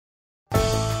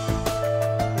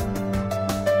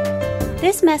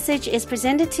This message is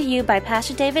presented to you by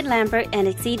Pastor David Lambert and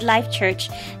Exceed Life Church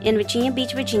in Virginia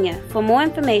Beach, Virginia. For more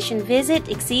information, visit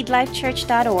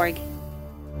exceedlifechurch.org.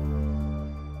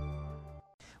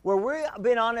 Well, we've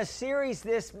been on a series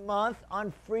this month on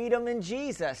freedom in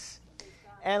Jesus.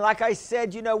 And like I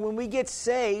said, you know, when we get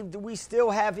saved, we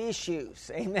still have issues.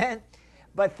 Amen?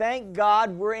 But thank God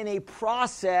we're in a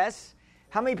process.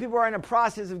 How many people are in a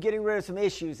process of getting rid of some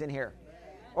issues in here?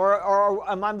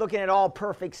 Or am I looking at all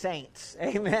perfect saints?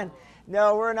 Amen?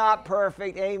 No, we're not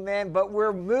perfect. Amen? But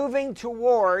we're moving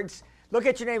towards, look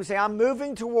at your neighbor and say, I'm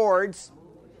moving towards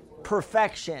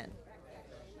perfection.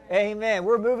 Amen.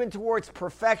 We're moving towards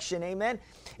perfection. Amen.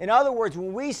 In other words,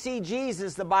 when we see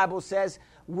Jesus, the Bible says,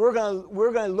 we're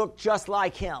gonna look just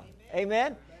like Him.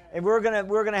 Amen. And we're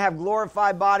gonna have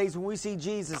glorified bodies when we see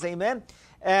Jesus. Amen.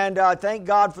 And thank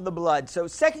God for the blood. So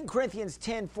 2 Corinthians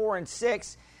 10:4 and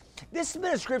 6. This has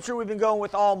been a scripture we've been going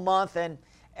with all month, and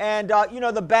you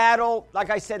know, the battle, like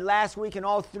I said last week and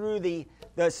all through the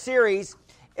series,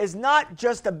 is not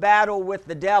just a battle with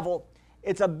the devil.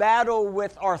 It's a battle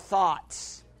with our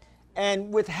thoughts.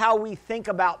 And with how we think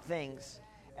about things.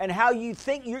 And how you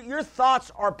think, your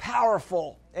thoughts are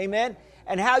powerful. Amen?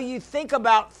 And how you think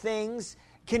about things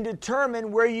can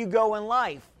determine where you go in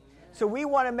life. So we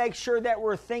want to make sure that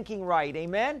we're thinking right.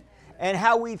 Amen? And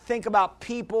how we think about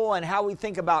people and how we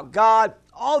think about God.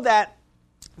 All that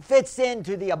fits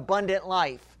into the abundant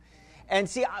life. And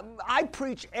see, I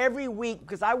preach every week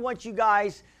because I want you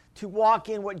guys to walk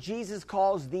in what Jesus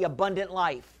calls the abundant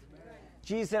life.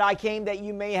 Jesus said, I came that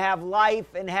you may have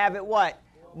life and have it what?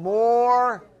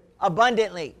 More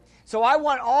abundantly. So I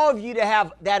want all of you to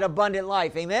have that abundant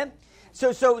life. Amen? So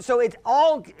it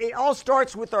all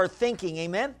starts with our thinking.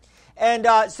 Amen? And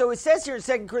so it says here in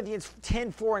 2 Corinthians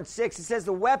 10:4 and 6, it says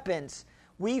the weapons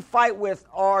we fight with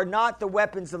are not the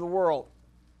weapons of the world.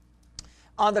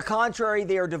 On the contrary,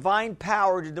 they are divine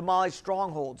power to demolish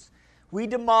strongholds. We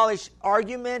demolish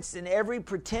arguments and every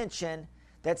pretension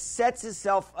that sets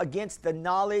itself against the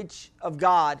knowledge of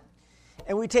God.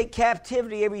 And we take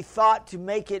captivity every thought to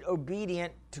make it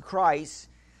obedient to Christ.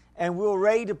 And we're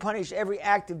ready to punish every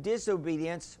act of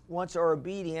disobedience once our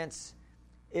obedience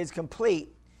is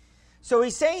complete. So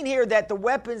he's saying here that the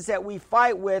weapons that we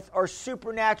fight with are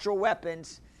supernatural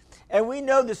weapons. And we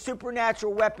know the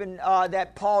supernatural weapon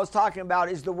that Paul is talking about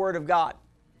is the Word of God.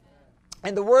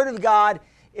 And the Word of God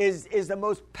is the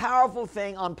most powerful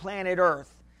thing on planet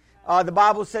Earth. The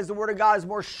Bible says the Word of God is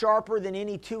more sharper than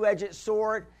any two-edged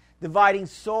sword, dividing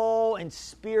soul and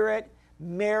spirit,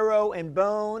 marrow and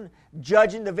bone,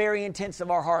 judging the very intents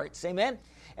of our hearts. Amen?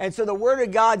 And so the Word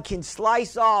of God can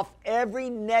slice off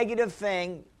every negative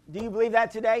thing. Do you believe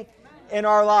that today? In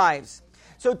our lives.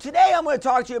 So today I'm going to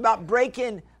talk to you about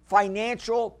breaking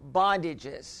financial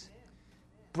bondages.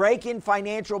 Breaking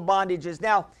financial bondages.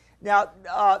 Now,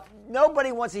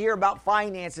 nobody wants to hear about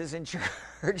finances in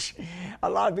church. A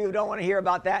lot of people don't want to hear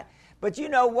about that. But you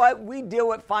know what? We deal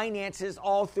with finances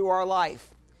all through our life.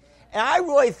 And I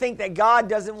really think that God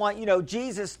doesn't want, you know,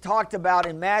 Jesus talked about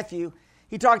in Matthew,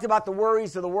 he talked about the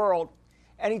worries of the world.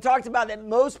 And he talked about that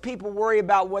most people worry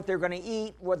about what they're going to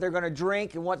eat, what they're going to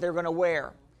drink, and what they're going to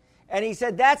wear. And he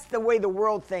said that's the way the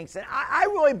world thinks. And I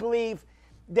really believe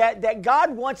that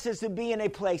God wants us to be in a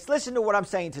place, listen to what I'm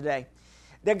saying today,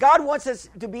 that God wants us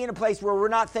to be in a place where we're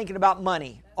not thinking about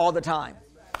money all the time.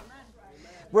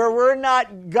 Where we're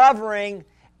not governing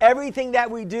everything that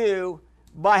we do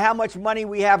by how much money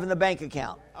we have in the bank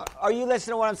account. Are you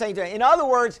listening to what I'm saying today? In other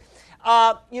words,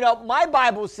 you know, my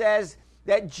Bible says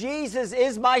that Jesus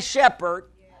is my shepherd.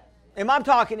 Am I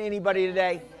talking to anybody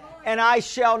today? And I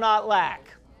shall not lack.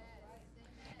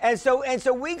 And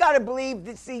so we got to believe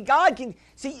that, see, God can,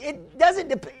 see, it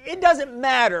doesn't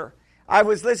matter. I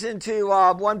was listening to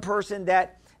one person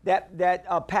that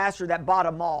pastor that bought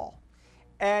a mall.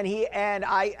 And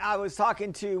I was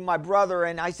talking to my brother,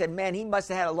 and I said, man, he must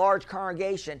have had a large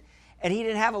congregation. And he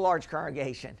didn't have a large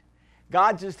congregation.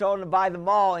 God just told him to buy the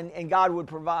mall, and God would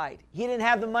provide. He didn't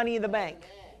have the money in the bank.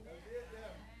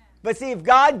 But see, if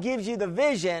God gives you the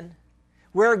vision,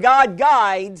 where God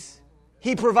guides,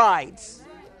 He provides.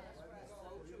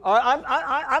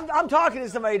 I'm talking to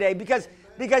somebody today because,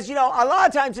 you know, a lot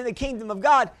of times in the kingdom of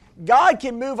God, God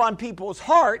can move on people's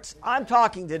hearts. I'm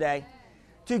talking today.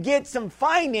 To get some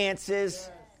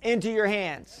finances into your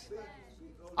hands.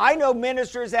 I know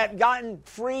ministers that have gotten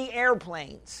free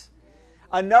airplanes.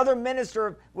 Another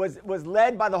minister was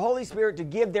led by the Holy Spirit to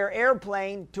give their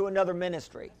airplane to another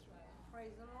ministry.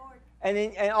 Praise the Lord.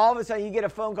 And all of a sudden you get a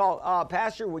phone call,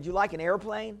 Pastor, would you like an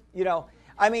airplane? You know,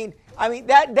 I mean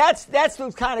that's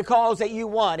those kind of calls that you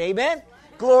want. Amen?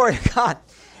 Glory to God.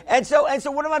 And so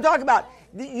what am I talking about?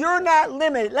 You're not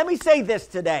limited. Let me say this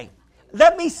today.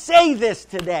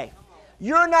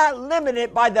 You're not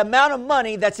limited by the amount of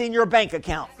money that's in your bank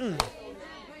account.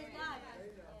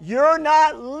 You're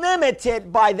not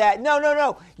limited by that.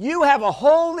 No. You have a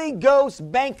Holy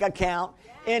Ghost bank account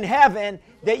in heaven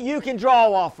that you can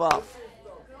draw off of.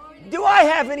 Do I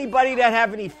have anybody that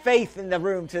have any faith in the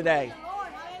room today?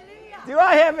 Do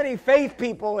I have any faith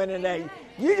people in today?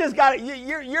 You just got it.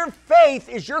 Your faith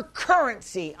is your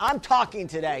currency. I'm talking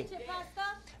today.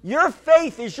 Your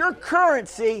faith is your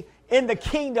currency in the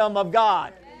kingdom of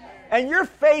God. And your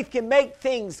faith can make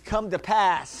things come to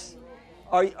pass.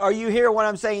 Are you hearing what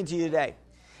I'm saying to you today?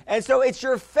 And so it's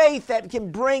your faith that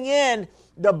can bring in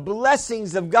the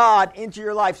blessings of God into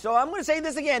your life. So I'm going to say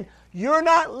this again. You're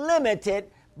not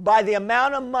limited by the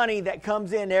amount of money that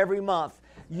comes in every month.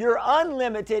 You're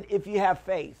unlimited if you have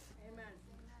faith. Amen.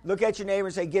 Look at your neighbor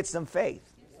and say, get some faith.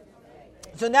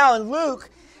 So now in Luke,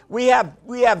 we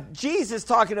have Jesus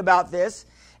talking about this.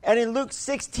 And in Luke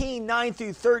 16, 9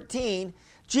 through 13,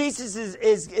 Jesus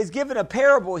is given a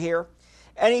parable here.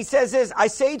 And he says this, I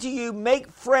say to you,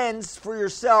 make friends for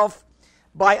yourself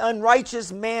by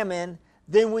unrighteous mammon,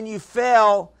 then when you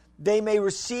fail, they may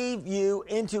receive you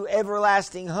into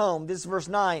everlasting home. This is verse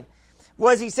 9.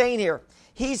 What is he saying here?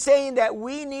 He's saying that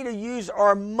we need to use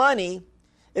our money.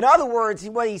 In other words,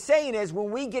 what he's saying is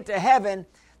when we get to heaven,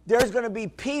 there's going to be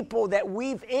people that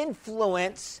we've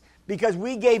influenced because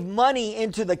we gave money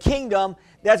into the kingdom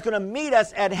that's going to meet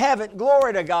us at heaven.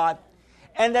 Glory to God.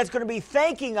 And that's going to be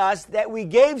thanking us that we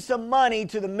gave some money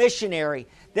to the missionary,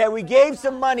 that we gave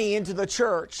some money into the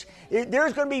church.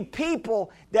 There's going to be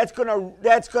people that's going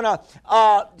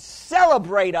to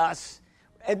celebrate us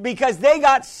because they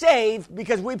got saved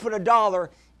because we put $1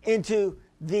 into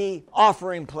the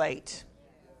offering plate.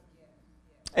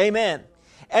 Amen.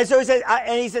 And so he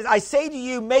says, I say to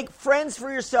you, make friends for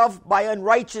yourself by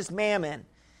unrighteous mammon.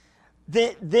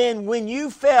 Then when you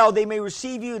fail, they may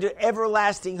receive you to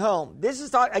everlasting home. This is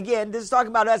talking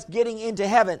about us getting into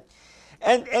heaven.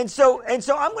 And so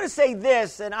I'm going to say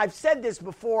this, and I've said this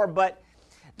before, but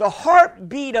the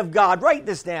heartbeat of God, write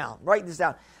this down.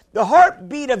 The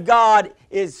heartbeat of God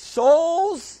is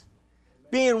souls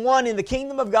being one in the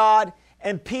kingdom of God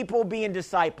and people being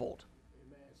discipled.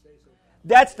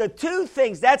 That's the two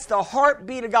things. That's the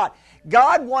heartbeat of God.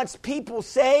 God wants people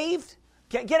saved.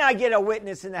 Can I get a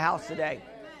witness in the house today?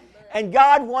 And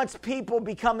God wants people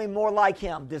becoming more like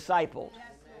Him, discipled.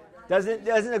 Doesn't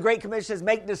the Great Commission says,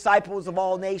 make disciples of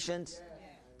all nations?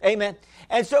 Amen.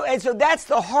 And so that's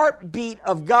the heartbeat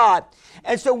of God.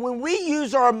 And so when we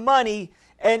use our money,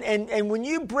 and when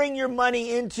you bring your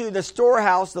money into the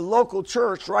storehouse, the local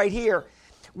church right here,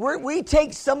 we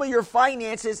take some of your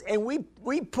finances and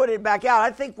we put it back out.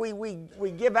 I think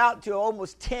we give out to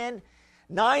almost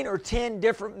 9 or 10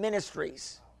 different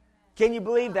ministries. Can you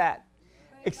believe that?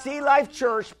 Exceed Life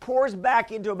Church pours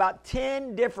back into about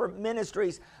 10 different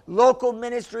ministries, local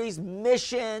ministries,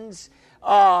 missions,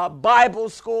 Bible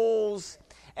schools.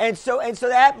 And so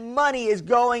that money is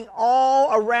going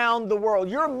all around the world.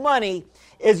 Your money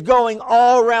is going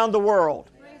all around the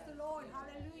world. Praise the Lord.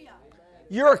 Hallelujah.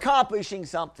 You're accomplishing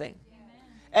something.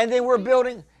 And then we're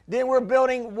building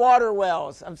water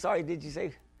wells. I'm sorry, did you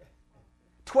say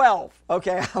 12?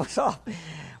 Okay, I was off.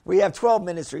 We have 12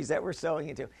 ministries that we're sowing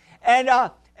into. And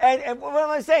what am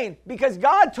I saying? Because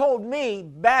God told me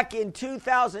back in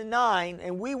 2009,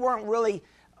 and we weren't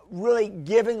really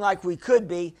giving like we could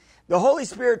be. The Holy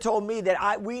Spirit told me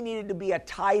that we needed to be a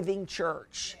tithing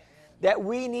church, that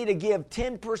we need to give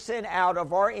 10% out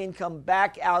of our income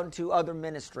back out into other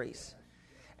ministries.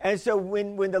 And so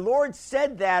when the Lord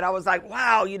said that, I was like,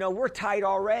 wow, we're tight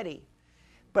already.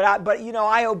 But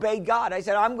I obeyed God. I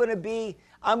said, I'm going to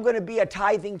be a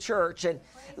tithing church. And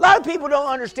a lot of people don't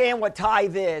understand what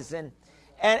tithe is. And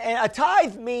a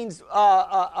tithe means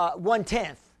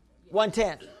 1/10.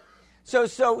 1/10.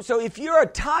 So if you're a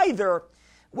tither,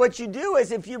 what you do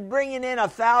is if you're bringing in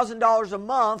 $1,000 a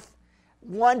month,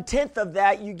 1/10 of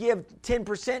that you give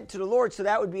 10% to the Lord. So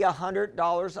that would be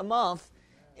 $100 a month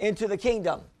into the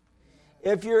kingdom.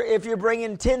 If you're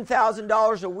bringing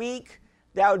 $10,000 a week,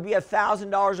 that would be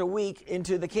 $1,000 a week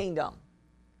into the kingdom.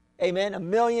 Amen. $1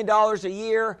 million a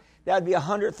year, that would be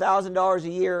 $100,000 a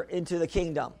year into the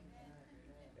kingdom.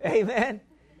 Amen.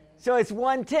 So it's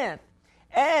 1/10,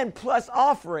 and plus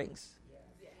offerings.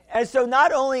 And so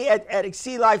not only at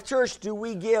Exceed Life Church do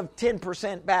we give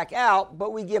 10% back out,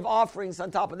 but we give offerings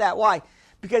on top of that. Why?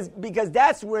 Because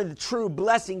that's where the true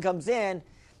blessing comes in,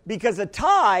 because the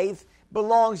tithe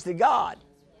belongs to God.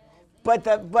 But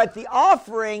the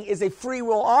offering is a free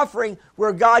will offering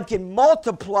where God can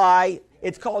multiply.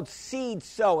 It's called seed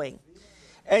sowing.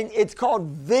 And it's called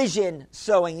vision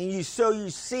sowing. And you sow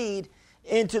your seed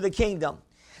into the kingdom.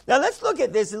 Now let's look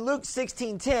at this in Luke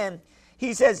 16:10.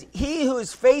 He says, he who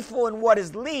is faithful in what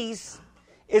is least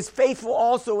is faithful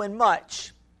also in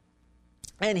much.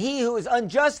 And he who is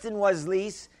unjust in what is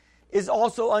least is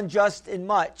also unjust in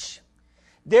much.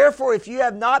 Therefore, if you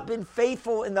have not been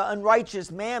faithful in the unrighteous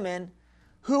mammon,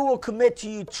 who will commit to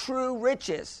you true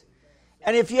riches?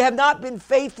 And if you have not been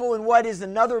faithful in what is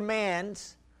another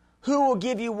man's, who will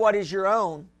give you what is your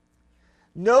own?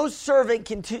 No servant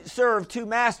can serve two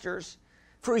masters,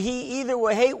 for he either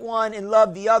will hate one and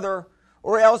love the other,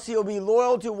 or else he will be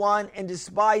loyal to one and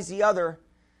despise the other.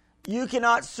 You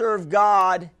cannot serve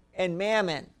God and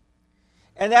mammon.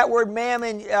 And that word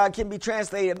mammon can be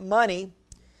translated money.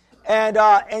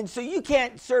 And so you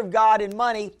can't serve God and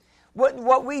money.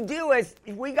 What we do is,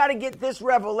 we got to get this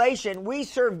revelation. We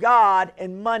serve God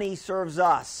and money serves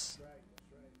us.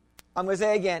 I'm going to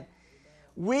say it again.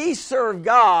 We serve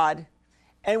God,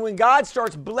 and when God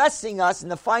starts blessing us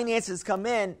and the finances come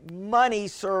in, money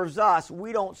serves us.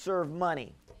 We don't serve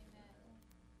money.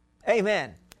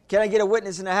 Amen. Can I get a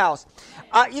witness in the house?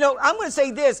 I'm going to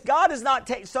say this. God is not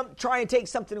trying to take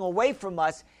something away from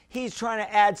us. He's trying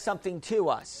to add something to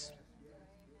us.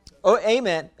 Oh,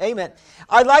 amen. Amen.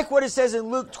 I like what it says in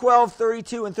Luke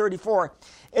 12:32 and 34.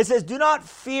 It says, do not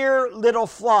fear, little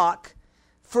flock,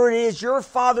 for it is your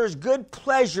Father's good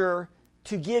pleasure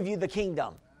to give you the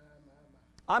kingdom.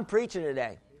 I'm preaching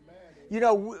today. You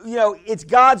know, it's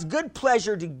God's good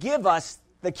pleasure to give us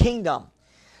the kingdom.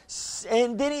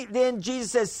 And then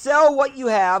Jesus says, sell what you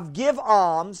have, give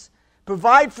alms,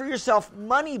 provide for yourself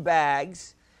money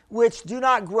bags, which do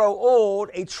not grow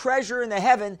old, a treasure in the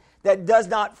heaven that does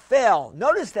not fail.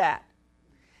 Notice that.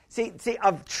 See,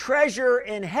 a treasure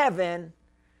in heaven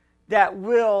that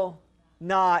will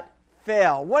not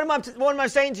fail. What am I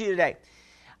saying to you today?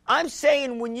 I'm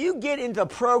saying when you get into the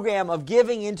program of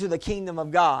giving into the kingdom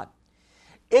of God,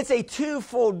 it's a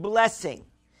twofold blessing.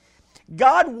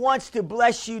 God wants to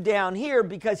bless you down here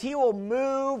because He will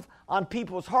move on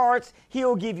people's hearts. He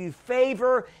will give you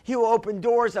favor. He will open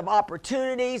doors of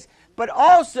opportunities. But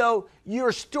also,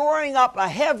 you're storing up a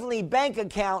heavenly bank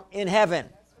account in heaven.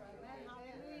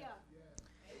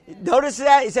 Notice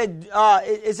that? It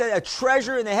said a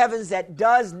treasure in the heavens that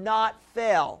does not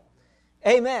fail.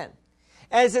 Amen.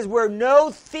 And it says, where no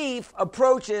thief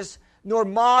approaches nor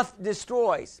moth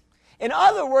destroys. In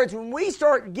other words, when we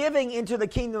start giving into the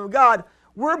kingdom of God,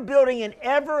 we're building an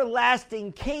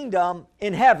everlasting kingdom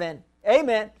in heaven.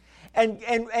 Amen. And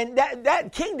that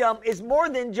kingdom is more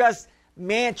than just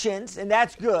mansions, and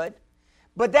that's good.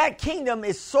 But that kingdom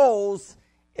is souls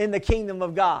in the kingdom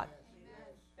of God.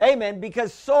 Amen.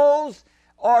 Because souls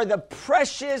are the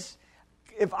precious,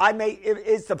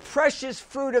 it's the precious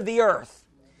fruit of the earth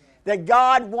that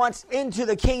God wants into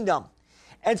the kingdom.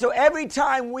 And so every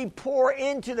time we pour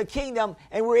into the kingdom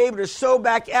and we're able to sow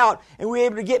back out and we're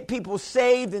able to get people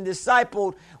saved and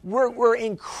discipled, we're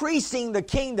increasing the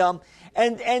kingdom.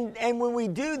 And when we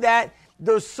do that,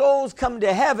 those souls come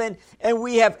to heaven and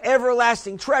we have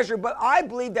everlasting treasure. But I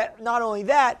believe that not only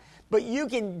that, but you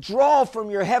can draw from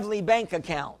your heavenly bank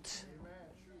account.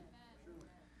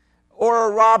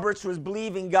 Oral Roberts was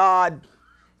believing God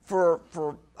for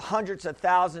hundreds of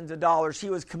thousands of dollars.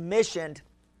 He was commissioned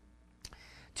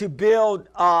to build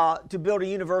a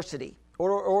university.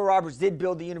 Oral Roberts did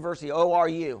build the university,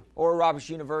 ORU, Oral Roberts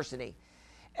University,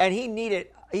 and he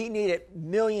needed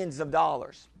millions of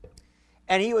dollars.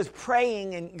 And he was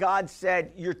praying, and God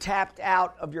said, "You're tapped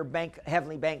out of your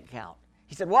heavenly bank account."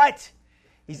 He said, "What?"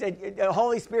 He said, "The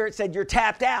Holy Spirit said you're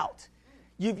tapped out.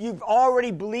 You've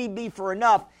already believed me for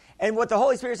enough." And what the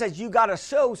Holy Spirit says, you got to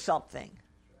sow something.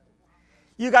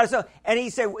 You got to sow. And he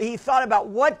said he thought about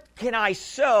what can I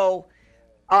sow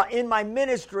in my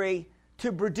ministry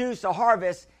to produce a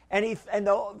harvest, and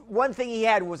the one thing he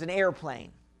had was an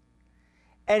airplane.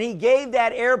 And he gave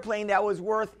that airplane that was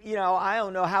worth, I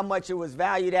don't know how much it was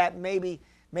valued at, maybe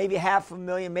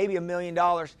 $500,000, maybe $1 million.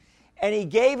 And he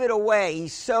gave it away. He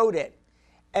sowed it.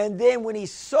 And then when he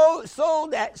sowed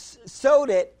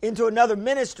it into another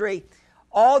ministry,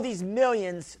 all these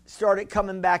millions started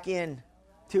coming back in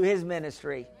to his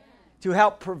ministry to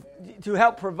help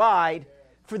provide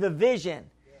for the vision.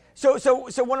 So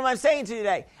what am I saying to you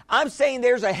today? I'm saying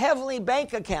there's a heavenly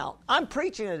bank account. I'm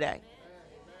preaching today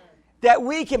that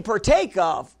we can partake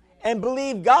of and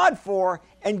believe God for,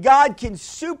 and God can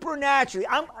supernaturally.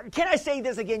 Can I say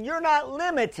this again? You're not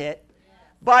limited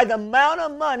by the amount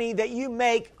of money that you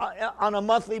make on a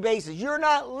monthly basis. You're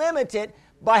not limited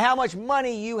by how much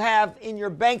money you have in your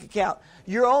bank account.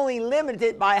 You're only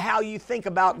limited by how you think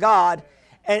about God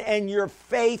and your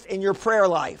faith and your prayer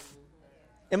life.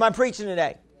 Am I preaching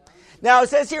today? Now it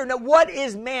says here, now what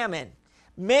is Mammon?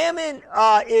 Mammon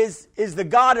is the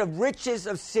god of riches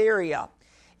of Syria.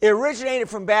 It originated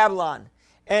from Babylon.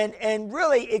 And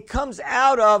really it comes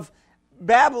out of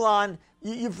Babylon.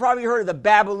 You've probably heard of the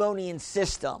Babylonian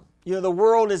system. The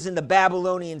world is in the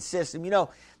Babylonian system. Even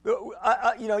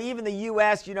the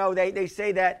U.S., they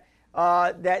say that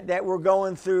that we're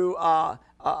going through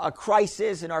a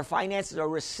crisis in our finances, a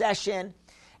recession.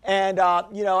 And,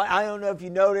 I don't know if you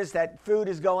noticed that food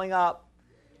is going up.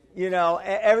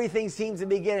 Everything seems to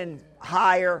be getting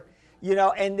higher,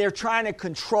 and they're trying to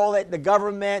control it. The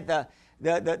government,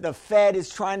 the Fed is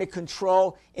trying to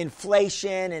control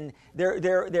inflation, and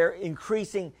they're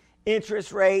increasing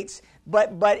interest rates.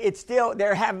 But it's still,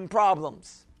 they're having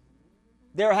problems.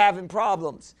 They're having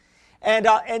problems. And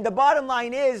the bottom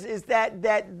line is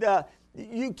that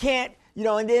you can't,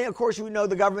 and then of course,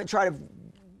 the government try to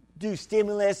do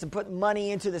stimulus and put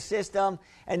money into the system,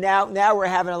 and now we're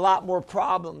having a lot more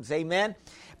problems. Amen.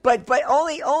 But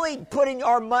only putting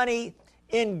our money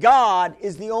in God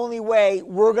is the only way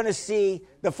we're going to see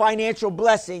the financial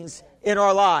blessings in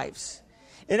our lives.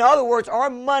 In other words,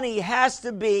 our money has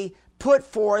to be put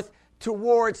forth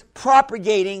towards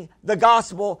propagating the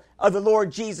gospel of the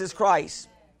Lord Jesus Christ.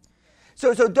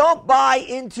 So don't buy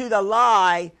into the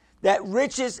lie that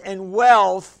riches and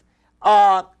wealth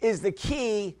is the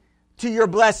key to your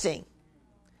blessing.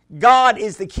 God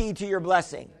is the key to your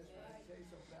blessing.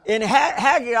 In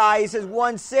Haggai, it says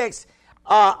 1:6,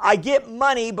 I get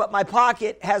money, but my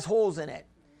pocket has holes in it.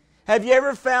 Have you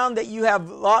ever found that you have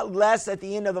a lot less at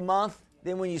the end of the month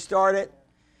than when you started?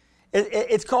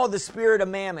 It's called the spirit of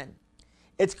mammon.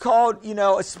 It's called,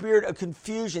 a spirit of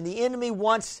confusion. The enemy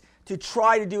wants to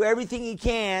try to do everything he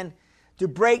can to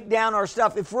break down our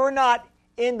stuff. If we're not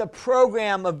in the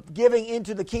program of giving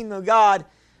into the kingdom of God,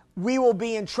 we will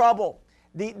be in trouble.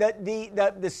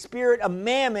 The spirit of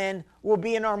mammon will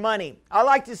be in our money. I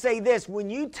like to say this: when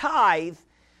you tithe,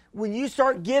 when you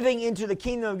start giving into the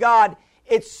kingdom of God,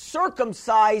 it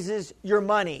circumcises your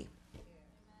money.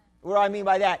 What do I mean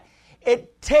by that?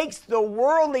 It takes the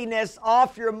worldliness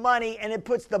off your money and it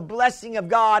puts the blessing of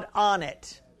God on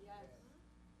it.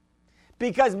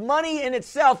 Because money in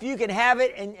itself, you can have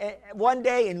it and one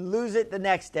day and lose it the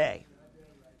next day.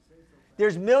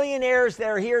 There's millionaires that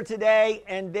are here today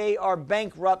and they are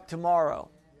bankrupt tomorrow.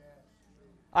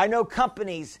 I know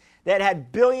companies that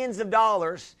had billions of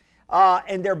dollars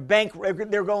and they're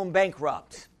going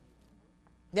bankrupt.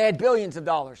 They had billions of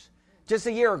dollars just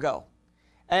a year ago.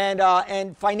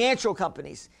 And financial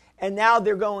companies. And now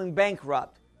they're going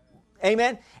bankrupt.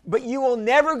 Amen? But you will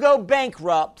never go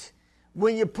bankrupt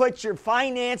when you put your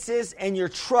finances and your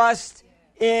trust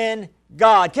in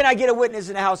God. Can I get a witness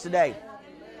in the house today?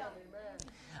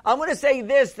 I'm going to say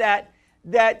this, that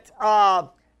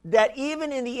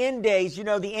even in the end days,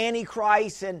 the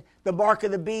Antichrist and the mark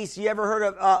of the beast. You ever heard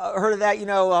of that?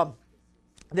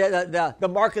 The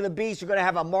mark of the beast. You're going to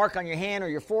have a mark on your hand or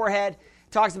your forehead.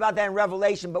 Talks about that in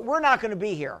Revelation, but we're not going to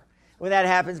be here when that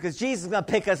happens because Jesus is going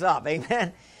to pick us up.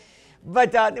 Amen.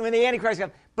 But when the Antichrist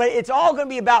comes, but it's all going to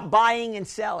be about buying and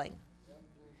selling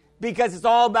because it's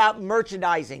all about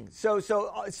merchandising. So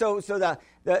the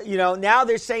now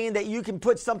they're saying that you can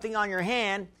put something on your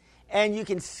hand and you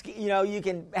can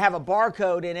have a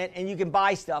barcode in it and you can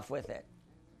buy stuff with it.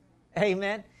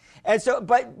 Amen. And so,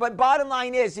 but bottom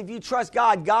line is, if you trust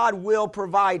God, God will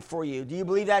provide for you. Do you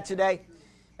believe that today?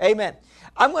 Amen.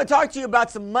 I'm going to talk to you about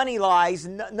some money lies.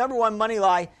 Number one money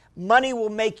lie: money will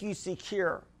make you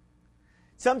secure.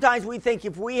 Sometimes we think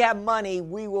if we have money,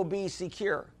 we will be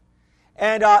secure,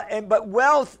 but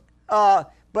wealth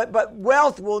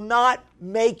will not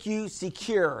make you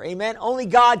secure. Amen. Only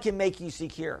God can make you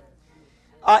secure.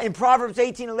 In Proverbs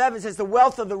 18:11 it says, "The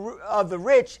wealth of the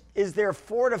rich is their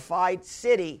fortified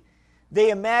city.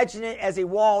 They imagine it as a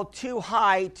wall too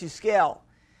high to scale."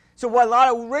 So what a lot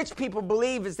of rich people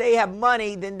believe is they have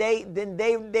money, then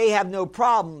they have no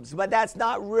problems. But that's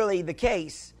not really the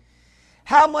case.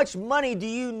 How much money do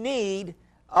you need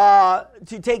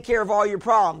to take care of all your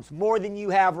problems? More than you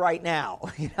have right now.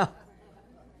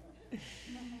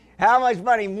 How much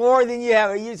money? More than you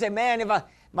have. You say, man, if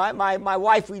my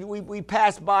wife, we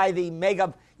passed by the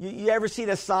mega. You ever see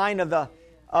the sign of the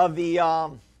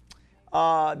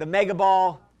Mega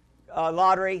Ball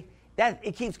lottery? That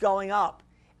it keeps going up.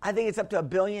 I think it's up to $1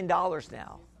 billion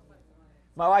now.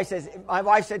 My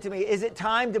wife said to me, "Is it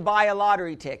time to buy a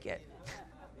lottery ticket?"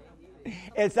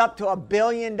 It's up to $1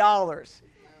 billion.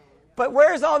 But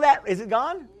where's all that? Is it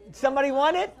gone? Somebody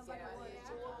won it?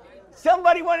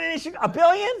 Somebody won it? $1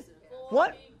 billion?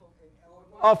 What?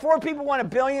 Oh, 4 people won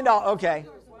 $1 billion. Okay.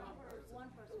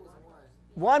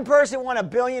 One person won $1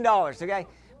 billion, okay?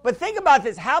 But think about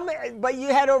this. But you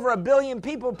had over 1 billion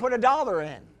people put $1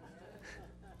 in.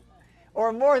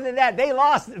 Or more than that. They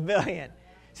lost $1 billion.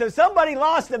 So somebody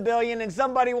lost $1 billion and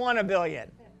somebody won $1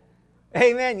 billion.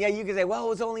 Amen. Yeah, you can say, well, it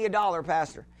was only $1,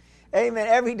 Pastor. Amen.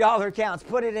 Every dollar counts.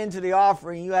 Put it into the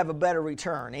offering. You have a better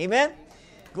return. Amen.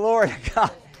 Glory to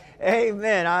God.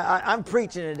 Amen. I'm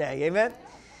preaching today. Amen.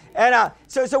 And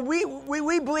so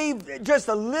we believe just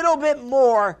a little bit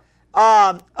more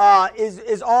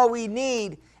is all we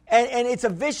need. And it's a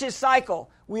vicious cycle.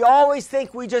 We always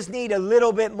think we just need a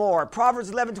little bit more.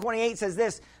 Proverbs 11:28 says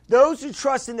this: those who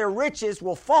trust in their riches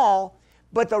will fall,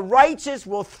 but the righteous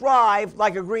will thrive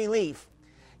like a green leaf.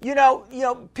 You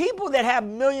know, people that have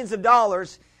millions of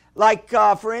dollars, like,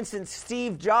 for instance,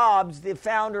 Steve Jobs, the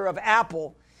founder of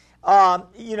Apple.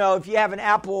 If you have an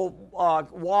Apple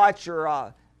watch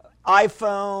or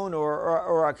iPhone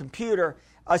or a computer,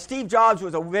 Steve Jobs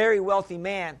was a very wealthy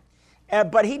man,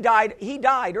 but he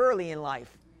died early in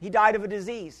life. He died of a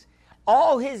disease.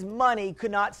 All his money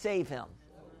could not save him.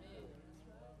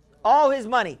 All his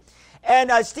money.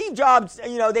 And Steve Jobs,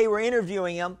 they were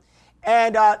interviewing him,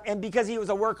 and because he was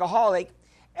a workaholic,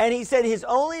 and he said his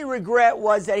only regret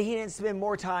was that he didn't spend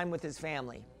more time with his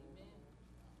family.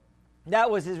 That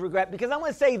was his regret. Because I'm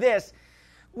going to say this: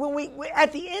 when we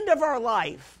at the end of our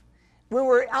life, when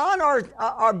we're on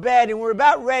our bed and we're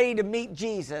about ready to meet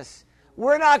Jesus,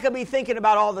 we're not going to be thinking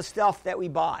about all the stuff that we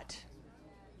bought.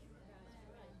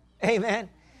 Amen.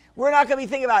 We're not going to be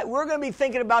thinking about it. We're going to be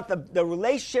thinking about the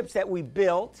relationships that we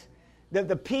built,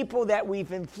 the people that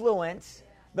we've influenced,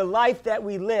 the life that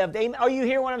we lived. Are you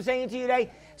hearing what I'm saying to you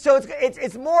today? So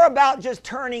it's more about just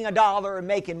turning $1 and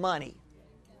making money.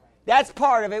 That's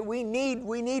part of it. We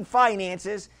need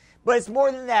finances, but it's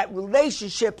more than that.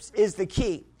 Relationships is the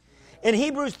key. In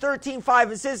Hebrews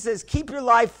 13:5, it says, keep your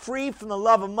life free from the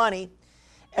love of money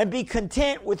and be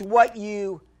content with what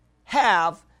you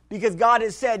have, because God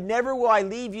has said, never will I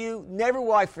leave you, never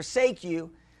will I forsake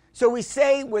you. So we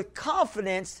say with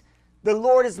confidence, the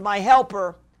Lord is my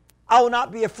helper. I will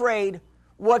not be afraid.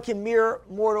 What can mere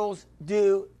mortals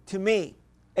do to me?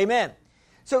 Amen.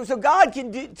 So God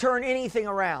can turn anything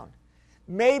around.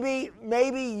 Maybe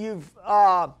you've,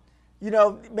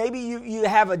 maybe you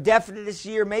have a deficit this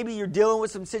year. Maybe you're dealing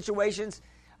with some situations.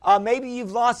 Maybe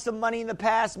you've lost some money in the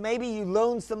past. Maybe you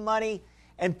loaned some money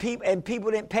and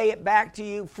people didn't pay it back to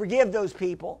you. Forgive those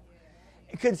people.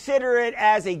 Consider it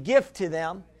as a gift to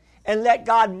them and let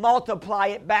God multiply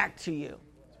it back to you.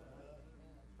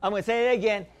 I'm going to say it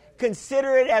again.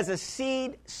 Consider it as a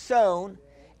seed sown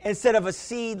instead of a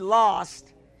seed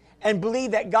lost, and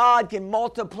believe that God can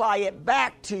multiply it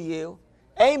back to you.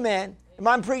 Amen. Am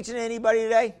I preaching to anybody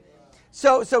today?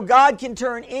 So God can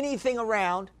turn anything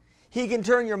around. He can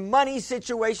turn your money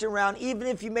situation around. Even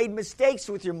if you made mistakes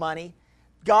with your money,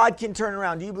 God can turn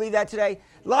around. Do you believe that today?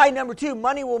 Lie number 2,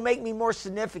 money will make me more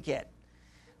significant.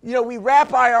 We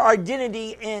wrap our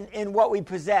identity in what we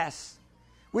possess.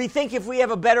 We think if we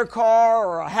have a better car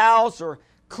or a house or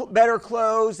better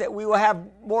clothes that we will have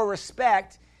more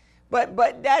respect.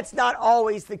 But that's not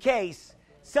always the case.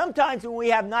 Sometimes when we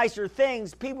have nicer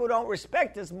things, people don't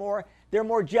respect us more. They're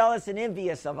more jealous and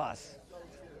envious of us.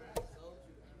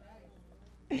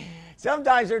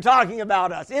 Sometimes they're talking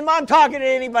about us. Am I talking to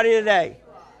anybody today?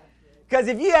 Because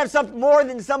if you have something more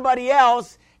than somebody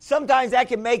else, sometimes that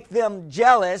can make them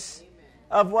jealous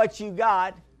of what you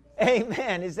got.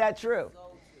 Amen. Is that true?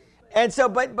 And so,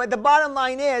 but the bottom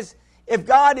line is, if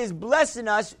God is blessing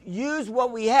us, use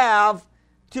what we have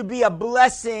to be a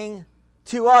blessing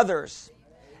to others.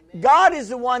 God is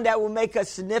the one that will make us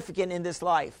significant in this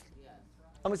life.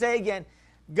 I'm going to say it again.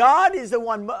 God is the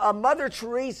one. Mother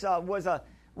Teresa was a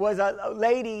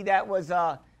lady that was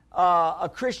a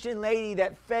Christian lady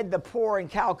that fed the poor in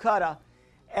Calcutta,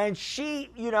 and she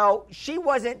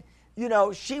wasn't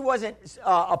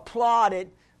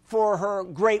applauded for her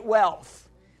great wealth.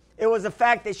 It was the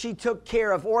fact that she took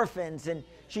care of orphans and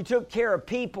she took care of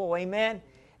people. Amen.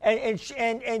 And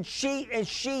she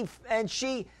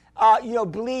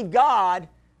believed God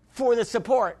for the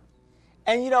support.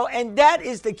 And that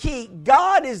is the key.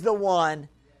 God is the one,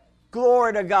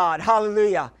 glory to God,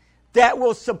 hallelujah, that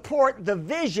will support the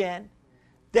vision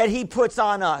that he puts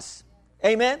on us.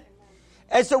 Amen?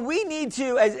 And so we need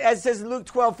to, as it says in Luke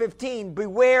 12:15,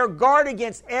 beware, guard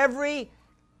against every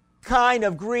kind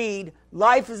of greed.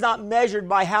 Life is not measured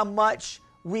by how much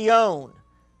we own.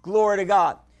 Glory to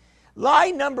God.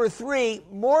 Lie number 3,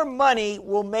 more money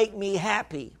will make me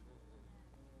happy.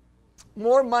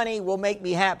 More money will make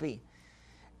me happy.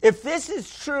 If this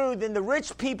is true, then the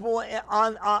rich people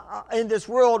in this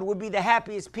world would be the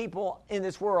happiest people in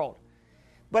this world.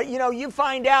 But, you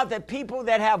find out that people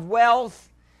that have wealth,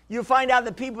 you find out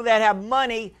that people that have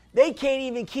money, they can't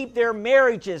even keep their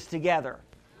marriages together.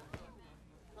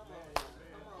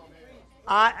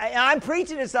 I'm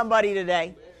preaching to somebody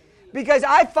today because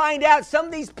I find out some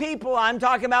of these people, I'm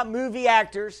talking about movie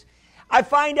actors, I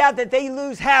find out that they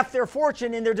lose half their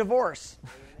fortune in their divorce.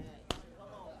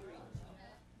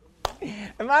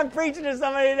 If I'm preaching to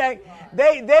somebody today,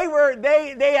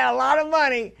 they had a lot of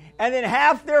money, and then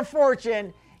half their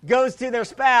fortune goes to their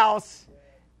spouse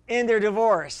in their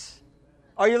divorce.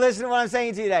 Are you listening to what I'm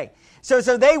saying to you today? So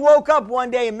they woke up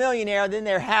one day a millionaire, then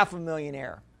they're half a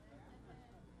millionaire.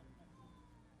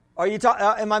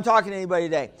 Am I talking to anybody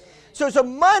today? So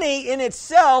money in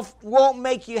itself won't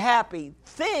make you happy.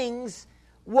 Things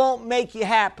won't make you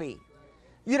happy.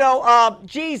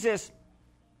 Jesus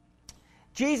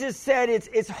said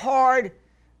it's hard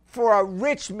for a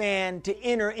rich man to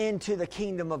enter into the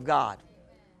kingdom of God.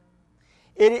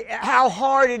 How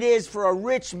hard it is for a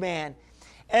rich man.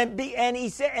 And he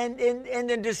said, and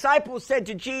the disciples said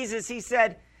to Jesus,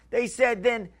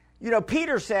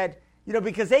 Peter said,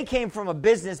 because they came from a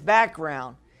business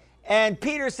background. And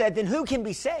Peter said, then who can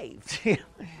be saved?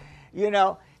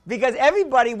 Because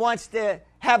everybody wants to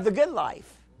have the good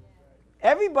life.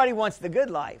 Everybody wants the good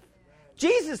life.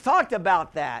 Jesus talked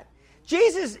about that.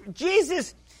 Jesus,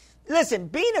 listen,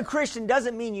 being a Christian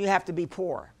doesn't mean you have to be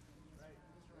poor.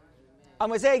 I'm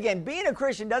going to say again, being a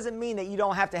Christian doesn't mean that you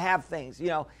don't have to have things.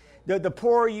 The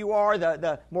poorer you are,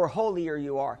 the more holier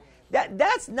you are.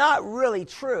 That's not really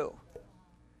true.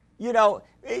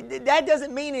 That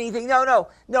doesn't mean anything. No.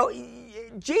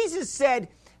 Jesus said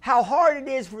how hard it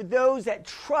is for those that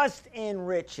trust in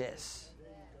riches,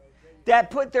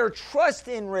 that put their trust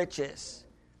in riches.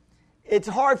 It's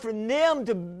hard for them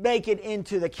to make it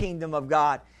into the kingdom of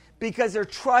God because their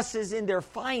trust is in their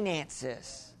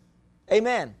finances.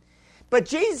 Amen. But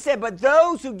Jesus said, but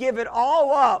those who give it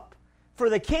all up for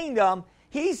the kingdom,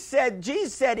 Jesus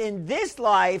said, in this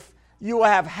life, you will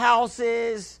have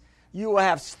houses, you will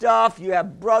have stuff, you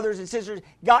have brothers and sisters.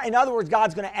 God, in other words,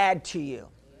 God's going to add to you.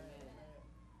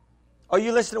 Are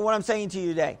you listening to what I'm saying to you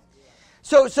today?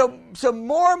 So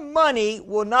more money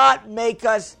will not make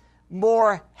us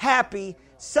more happy.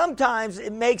 Sometimes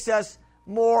it makes us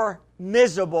more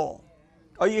miserable.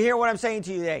 Are you hearing what I'm saying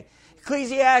to you today?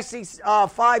 Ecclesiastes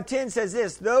 5:10 says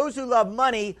this, those who love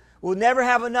money will never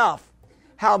have enough.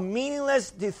 How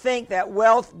meaningless to think that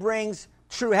wealth brings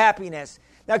true happiness.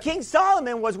 Now, King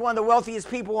Solomon was one of the wealthiest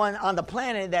people on the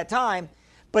planet at that time,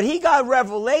 but he got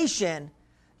revelation,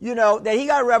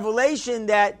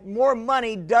 that more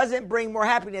money doesn't bring more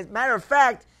happiness. Matter of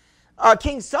fact,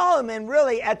 King Solomon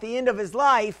really, at the end of his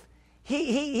life,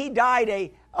 he died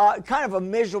a kind of a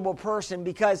miserable person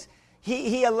because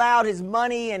he allowed his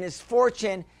money and his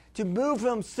fortune to move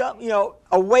him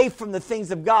away from the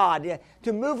things of God,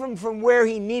 to move him from where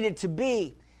he needed to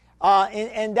be.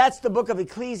 And that's the book of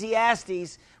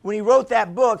Ecclesiastes. When he wrote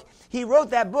that book, he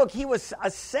was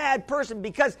a sad person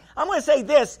because, I'm going to say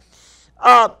this,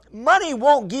 money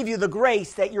won't give you the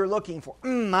grace that you're looking for.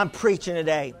 I'm preaching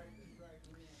today.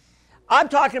 I'm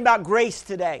talking about grace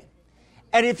today.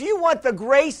 And if you want the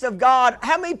grace of God,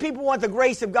 how many people want the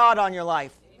grace of God on your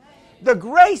life? The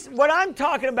grace, when I'm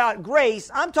talking about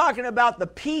grace, I'm talking about the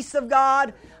peace of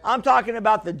God. I'm talking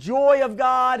about the joy of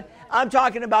God. I'm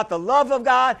talking about the love of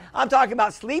God. I'm talking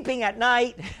about sleeping at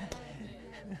night.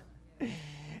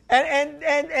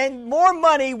 and more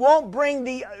money won't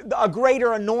bring a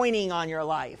greater anointing on your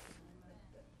life.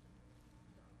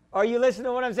 Are you listening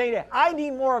to what I'm saying? I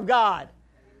need more of God.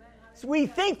 So we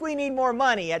think we need more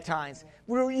money at times.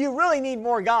 You really need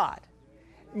more God.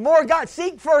 More God.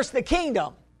 Seek first the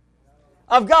kingdom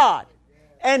of God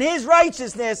and His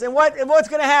righteousness. And what's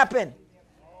going to happen?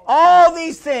 All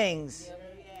these things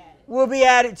will be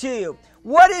added to you.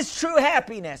 What is true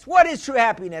happiness? What is true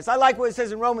happiness? I like what it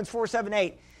says in Romans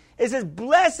 4:7-8. It says,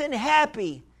 blessed and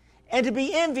happy and to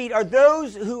be envied are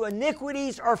those whose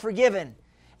iniquities are forgiven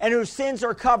and whose sins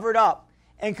are covered up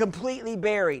and completely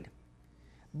buried.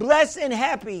 Blessed and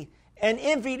happy and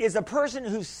envied is a person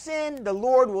whose sin the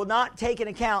Lord will not take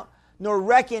into account nor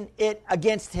reckon it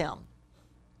against him.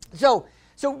 So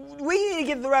we need to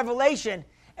get the revelation,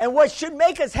 and what should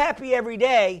make us happy every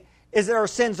day is that our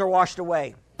sins are washed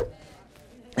away.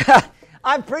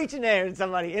 I'm preaching there to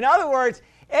somebody. In other words,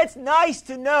 it's nice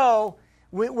to know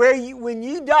when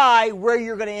you die where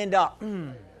you're going to end up.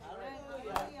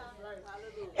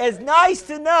 It's nice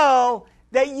to know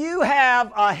that you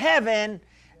have a heaven,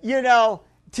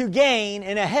 to gain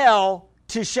and a hell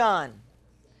to shun.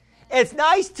 It's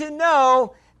nice to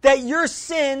know that your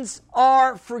sins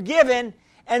are forgiven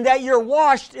and that you're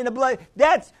washed in the blood.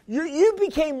 You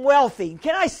became wealthy.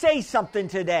 Can I say something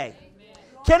today?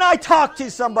 Can I talk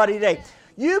to somebody today?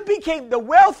 You became the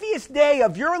wealthiest day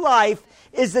of your life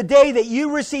is the day that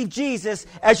you received Jesus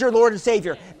as your Lord and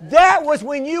Savior. That was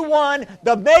when you won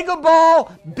the Mega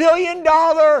Ball $1 billion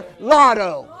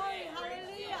lotto.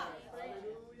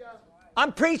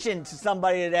 I'm preaching to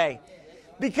somebody today.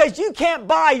 Because you can't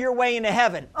buy your way into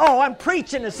heaven. Oh, I'm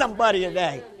preaching to somebody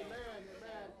today.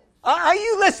 Are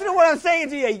you listening to what I'm saying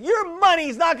to you? Your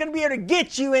money's not going to be able to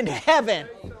get you into heaven.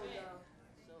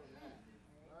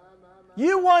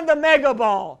 You won the Mega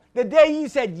Ball the day you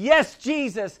said, yes,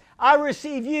 Jesus, I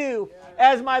receive you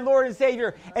as my Lord and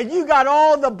Savior. And you got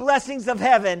all the blessings of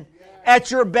heaven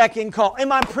at your beck and call.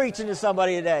 Am I preaching to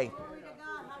somebody today?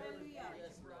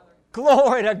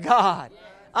 Glory to God.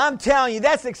 I'm telling you,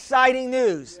 that's exciting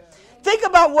news. Think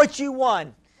about what you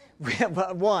won. You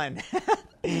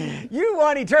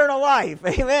won eternal life.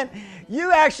 Amen.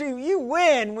 You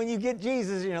win when you get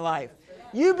Jesus in your life.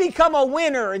 You become a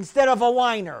winner instead of a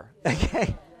whiner.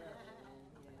 Okay?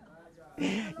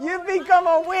 You become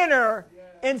a winner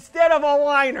instead of a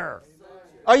whiner.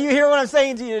 Are you hearing what I'm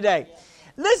saying to you today?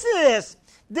 Listen to this.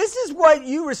 This is what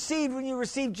you received when you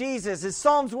received Jesus. It's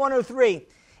Psalms 103.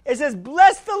 It says,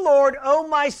 bless the Lord, O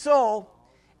my soul,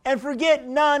 and forget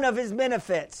none of his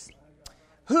benefits,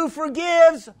 who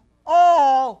forgives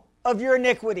all of your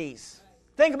iniquities.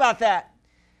 Think about that.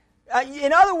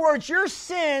 In other words, your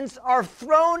sins are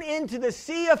thrown into the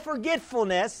sea of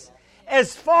forgetfulness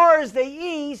as far as the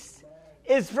east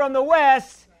is from the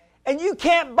west, and you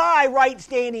can't buy right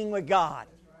standing with God.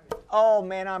 Oh,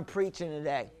 man, I'm preaching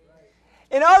today.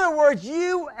 In other words,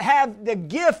 you have the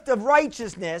gift of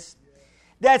righteousness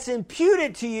that's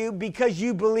imputed to you because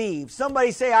you believe.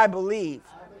 Somebody say, I believe.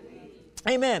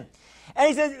 Amen. And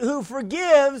he says, who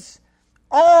forgives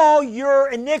all your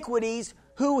iniquities,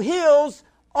 who heals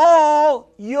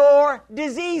all your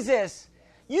diseases.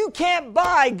 You can't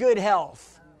buy good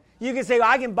health. You can say, well,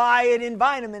 I can buy it in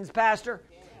vitamins, Pastor.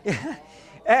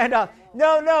 And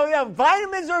no,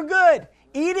 vitamins are good.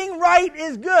 Eating right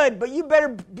is good, but you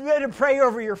better pray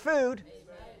over your food.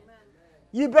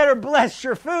 You better bless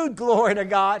your food, glory to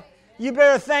God. You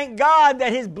better thank God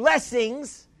that his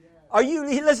blessings,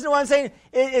 listen to what I'm saying,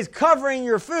 is covering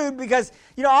your food, because,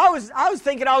 I was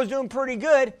thinking I was doing pretty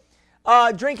good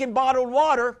drinking bottled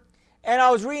water, and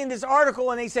I was reading this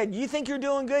article, and they said, you think you're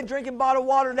doing good drinking bottled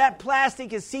water? That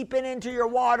plastic is seeping into your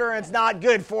water, and it's not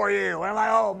good for you. And I'm like,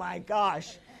 oh my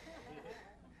gosh.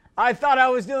 I thought I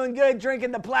was doing good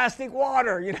drinking the plastic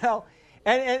water,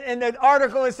 And the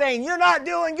article is saying, you're not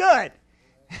doing good.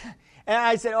 And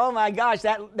I said, oh my gosh,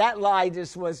 that lie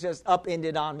was just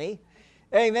upended on me.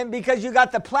 Amen. Because you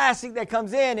got the plastic that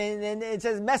comes in and it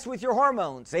says mess with your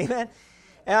hormones. Amen.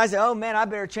 And I said, oh man, I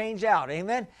better change out.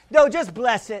 Amen. No, just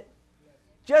bless it.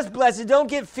 Just bless it. Don't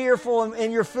get fearful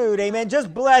in your food. Amen.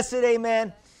 Just bless it.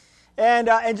 Amen.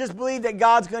 And just believe that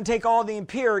God's going to take all the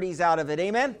impurities out of it.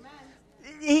 Amen.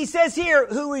 He says here,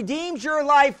 who redeems your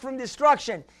life from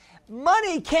destruction.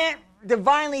 Money can't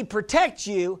divinely protect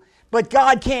you, but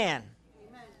God can.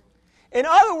 Amen. In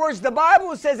other words, the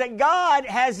Bible says that God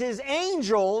has his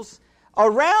angels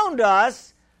around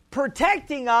us,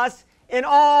 protecting us in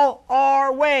all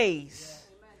our ways.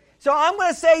 Amen. So I'm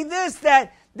going to say this,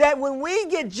 that when we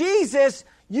get Jesus,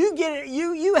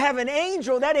 you have an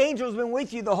angel. That angel's been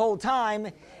with you the whole time,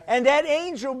 and that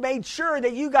angel made sure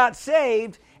that you got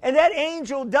saved, and that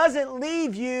angel doesn't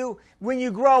leave you when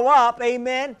you grow up.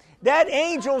 Amen. That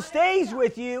angel stays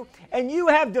with you, and you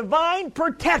have divine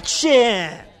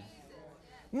protection.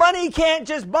 Money can't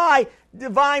just buy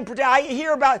divine protection. I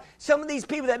hear about some of these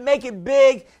people that make it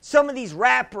big, some of these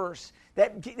rappers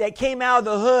that came out of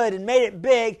the hood and made it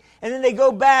big, and then they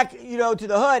go back, to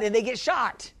the hood, and they get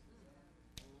shot.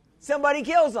 Somebody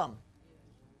kills them.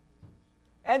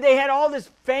 And they had all this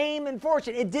fame and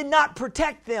fortune. It did not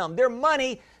protect them. Their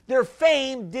money, their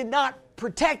fame did not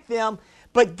protect them.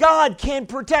 But God can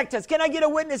protect us. Can I get a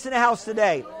witness in the house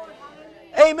today?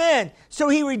 Amen. So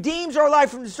he redeems our life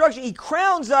from destruction. He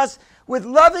crowns us with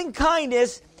loving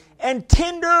kindness and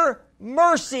tender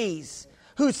mercies,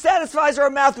 who satisfies our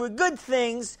mouth with good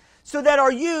things, so that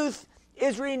our youth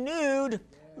is renewed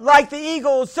like the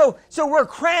eagles. So we're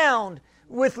crowned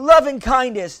with loving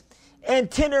kindness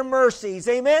and tender mercies.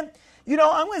 Amen.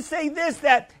 I'm going to say this,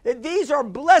 that these are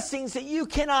blessings that you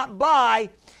cannot buy.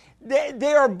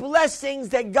 They are blessings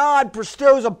that God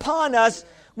bestows upon us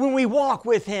when we walk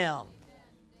with him.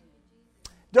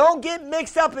 Don't get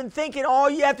mixed up in thinking all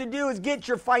you have to do is get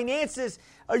your finances,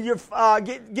 or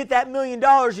get that $1 million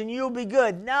and you'll be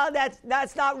good. No,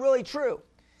 that's not really true.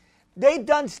 they've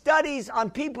done studies on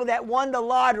people that won the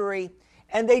lottery,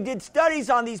 and they did studies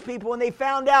on these people, and they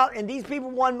found out, and these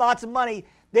people won lots of money,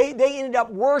 they ended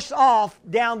up worse off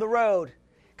down the road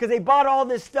because they bought all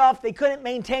this stuff, they couldn't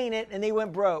maintain it, and they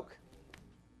went broke.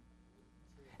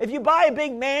 If you buy a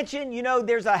big mansion, you know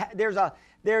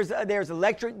there's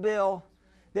electric bill,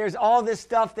 there's all this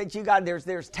stuff that you got,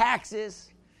 there's taxes,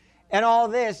 and all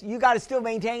this, you got to still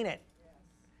maintain it.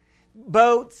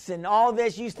 Boats and all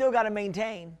this, you still got to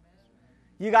maintain.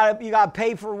 You got to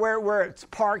pay for where it's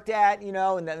parked at, you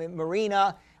know, and the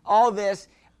marina, all this.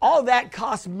 All that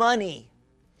costs money.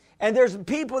 And there's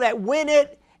people that win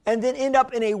it and then end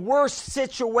up in a worse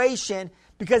situation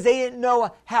because they didn't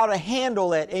know how to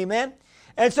handle it. Amen?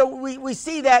 And so we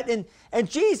see that, and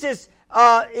Jesus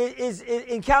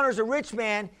encounters a rich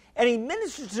man, and he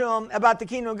ministers to him about the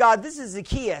kingdom of God. This is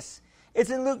Zacchaeus. It's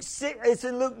in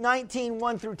Luke 19,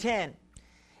 1 through 10.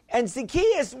 And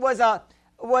Zacchaeus was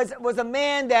a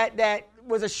man that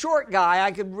was a short guy.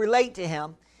 I could relate to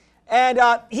him. And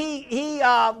he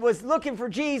was looking for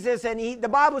Jesus, and the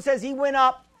Bible says he went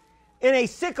up in a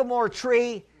sycamore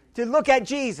tree to look at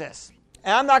Jesus.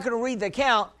 And I'm not going to read the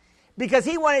account because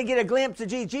he wanted to get a glimpse of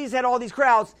Jesus. Jesus had all these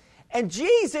crowds. And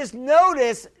Jesus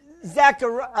noticed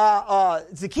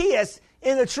Zacchaeus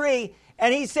in the tree,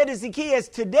 and he said to Zacchaeus,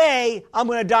 "Today I'm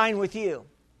going to dine with you."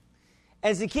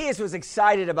 And Zacchaeus was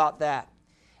excited about that.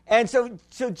 And so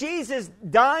Jesus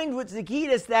dined with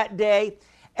Zacchaeus that day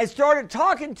and started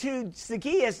talking to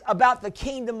Zacchaeus about the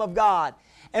kingdom of God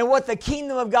and what the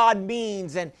kingdom of God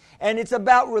means. And it's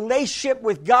about relationship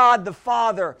with God the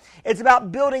Father. It's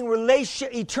about building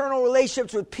eternal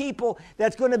relationships with people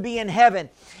that's going to be in heaven.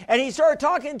 And he started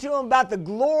talking to him about the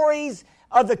glories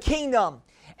of the kingdom.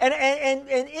 And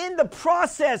in the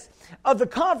process of the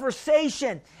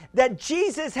conversation that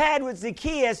Jesus had with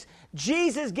Zacchaeus,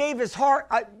 Zacchaeus gave his heart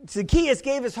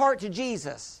to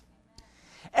Jesus.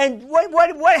 And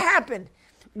what happened?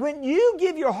 When you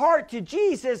give your heart to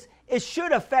Jesus, it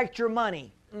should affect your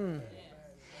money.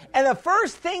 And the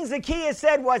first thing Zacchaeus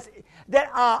said was that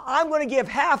I'm going to give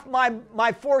half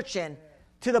my fortune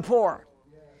to the poor.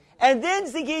 And then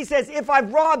Zacchaeus says, if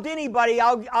I've robbed anybody,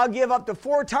 I'll give up to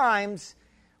 4 times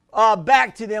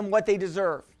back to them what they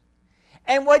deserve.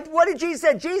 And what did Jesus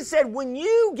say? Jesus said, when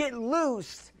you get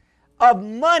loose of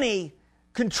money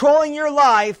controlling your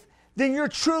life, then you're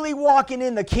truly walking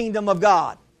in the kingdom of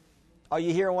God. Are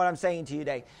you hearing what I'm saying to you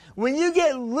today? When you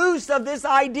get loose of this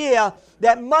idea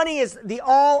that money is the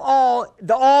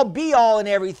all be all in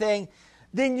everything,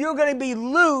 then you're going to be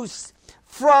loose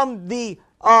from the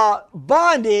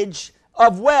bondage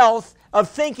of wealth, of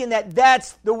thinking that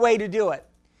that's the way to do it.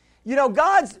 You know,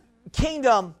 God's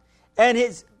kingdom and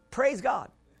his, praise God.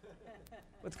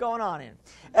 What's going on here?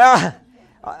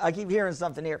 I keep hearing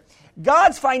something here.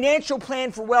 God's financial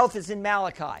plan for wealth is in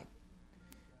Malachi.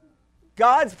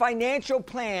 God's financial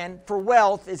plan for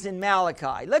wealth is in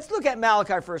Malachi. Let's look at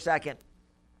Malachi for a second.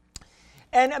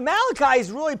 And Malachi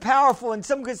is really powerful, and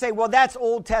some could say, well, that's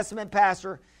Old Testament,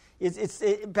 Pastor.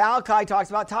 Malachi talks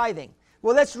about tithing.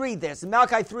 Well, let's read this. In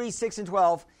Malachi 3, 6, and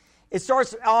 12, it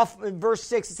starts off in verse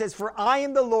 6. It says, "For I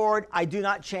am the Lord, I do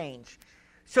not change."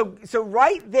 So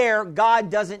right there, God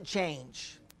doesn't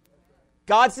change.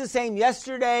 God's the same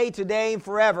yesterday, today, and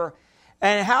forever.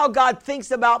 And how God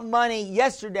thinks about money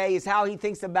yesterday is how he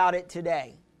thinks about it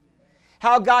today.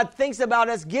 How God thinks about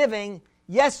us giving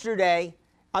yesterday,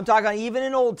 I'm talking even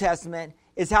in Old Testament,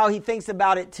 is how he thinks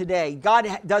about it today.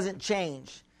 God doesn't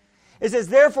change. It says,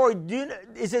 therefore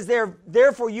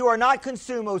you are not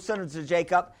consumed, O sons of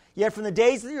Jacob, yet from the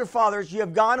days of your fathers you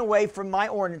have gone away from my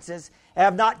ordinances and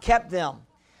have not kept them.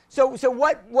 So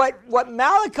what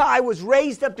Malachi was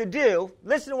raised up to do,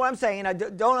 listen to what I'm saying,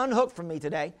 don't unhook from me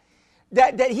today,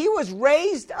 that he was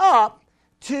raised up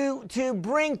to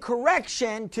bring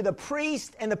correction to the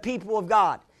priest and the people of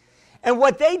God. And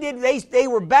what they did, they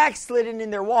were backslidden in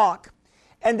their walk.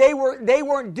 And they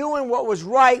weren't doing what was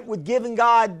right with giving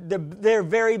God their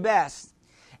very best.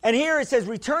 And here it says,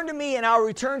 "Return to me and I'll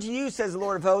return to you, says the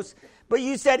Lord of hosts." But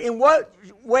you said, "In what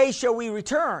way shall we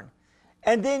return?"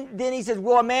 And then he says,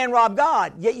 "Well, a man robbed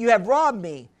God, yet you have robbed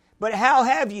me. But how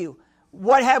have you?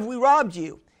 What have we robbed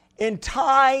you? In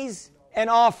tithes and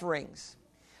offerings."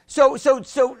 So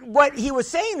what he was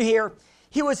saying here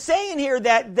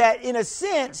that in a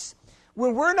sense,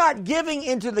 when we're not giving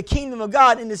into the kingdom of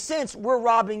God, in a sense, we're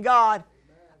robbing God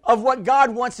of what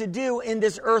God wants to do in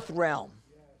this earth realm.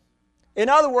 In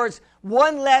other words,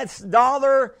 one less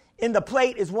dollar in the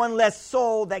plate is one less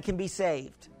soul that can be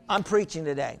saved. I'm preaching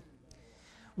today.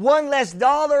 One less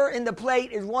dollar in the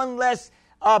plate is one less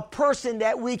person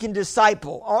that we can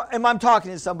disciple. Or am I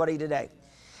talking to somebody today?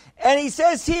 And he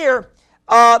says here,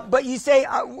 but you say,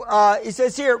 it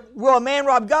says here, will a man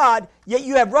rob God? Yet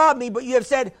you have robbed me, but you have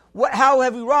said, how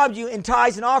have we robbed you? In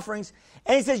tithes and offerings.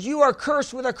 And he says, you are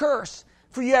cursed with a curse,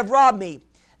 for you have robbed me.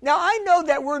 Now, I know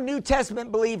that we're New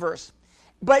Testament believers,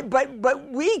 but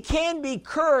we can be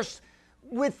cursed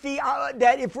with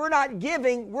that if we're not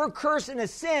giving, we're cursed in a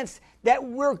sense that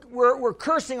we're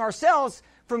cursing ourselves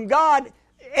from God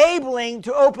enabling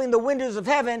to open the windows of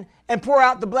heaven and pour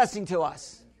out the blessing to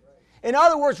us. In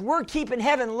other words, we're keeping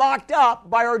heaven locked up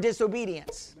by our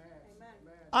disobedience.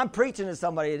 I'm preaching to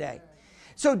somebody today.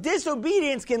 So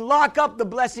disobedience can lock up the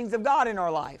blessings of God in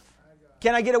our life.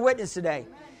 Can I get a witness today?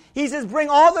 He says, bring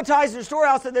all the tithes to the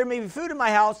storehouse that there may be food in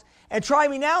my house, and try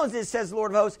me now, as it says the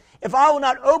Lord of hosts, if I will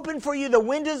not open for you the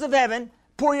windows of heaven,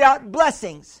 pour you out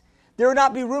blessings. There will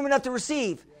not be room enough to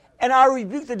receive. And I will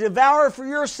rebuke the devourer for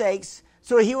your sakes,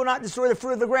 so he will not destroy the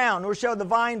fruit of the ground, nor shall the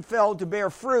vine fail to bear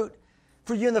fruit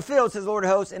for you in the field, says the Lord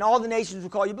of hosts, and all the nations will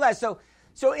call you blessed.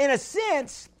 So in a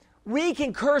sense, we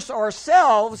can curse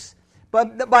ourselves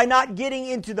by not getting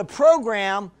into the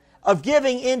program of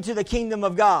giving into the kingdom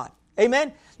of God.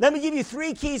 Amen? Let me give you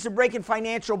 3 keys to breaking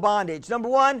financial bondage. Number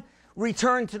 1,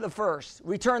 return to the first.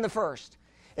 Return the first.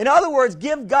 In other words,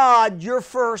 give God your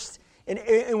first,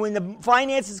 and when the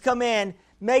finances come in,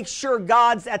 make sure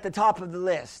God's at the top of the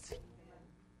list.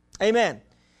 Amen.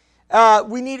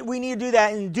 We need to do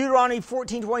that. In Deuteronomy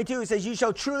 14:22, it says, you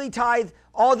shall truly tithe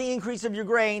all the increase of your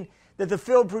grain that the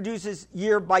field produces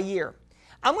year by year.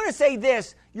 I'm going to say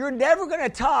this, you're never going to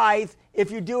tithe if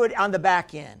you do it on the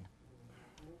back end.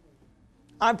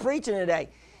 I'm preaching today.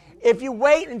 If you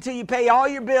wait until you pay all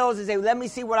your bills and say, let me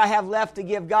see what I have left to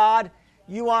give God,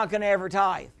 you aren't going to ever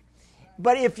tithe.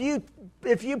 But if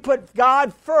you put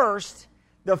God first,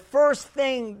 the first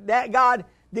thing that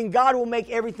then God will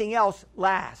make everything else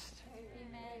last.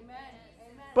 Amen.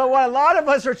 But what a lot of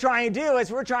us are trying to do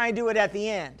is we're trying to do it at the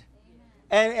end.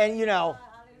 And you know,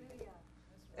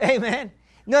 amen.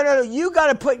 No. You got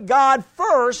to put God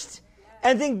first,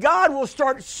 and then God will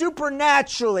start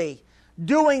supernaturally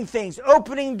doing things,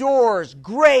 opening doors,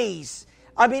 grace.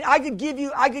 I mean, I could give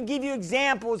you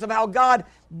examples of how God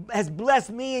has blessed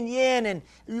me and Yin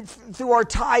and through our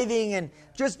tithing and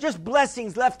just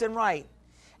blessings left and right.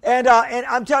 And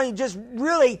I'm telling you, just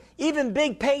really even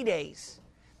big paydays.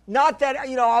 Not that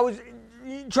I was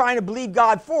trying to believe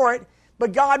God for it,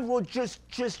 but God will just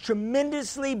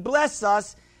tremendously bless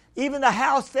us. Even the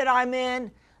house that I'm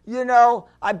in,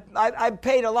 I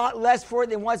paid a lot less for it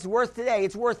than what's worth today.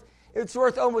 It's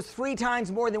worth almost 3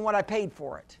 times more than what I paid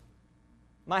for it.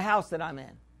 My house that I'm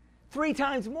in. 3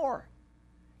 times more.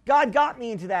 God got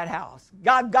me into that house.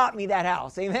 God got me that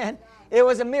house. Amen? It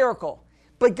was a miracle.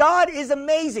 But God is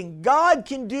amazing. God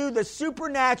can do the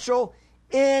supernatural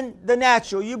in the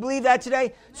natural. You believe that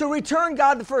today? So return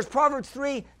God the first. Proverbs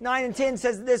 3:9-10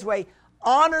 says it this way.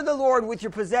 Honor the Lord with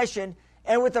your possession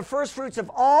and with the first fruits of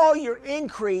all your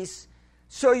increase,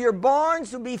 so your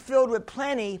barns will be filled with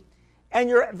plenty and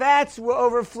your vats will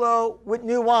overflow with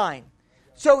new wine.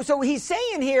 So he's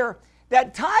saying here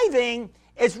that tithing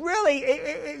is really,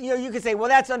 you could say, well,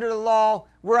 that's under the law.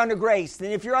 We're under grace.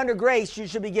 Then if you're under grace, you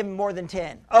should be giving more than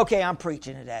 10. Okay, I'm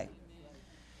preaching today.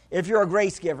 If you're a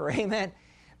grace giver, amen.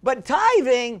 But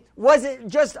tithing wasn't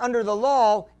just under the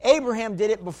law. Abraham did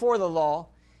it before the law.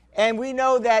 And we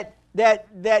know that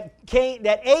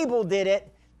Abel did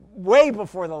it way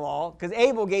before the law, because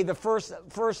Abel gave the first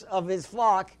of his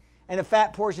flock and the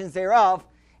fat portions thereof.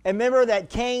 And remember that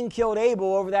Cain killed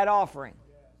Abel over that offering.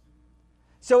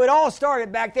 So it all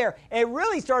started back there. And it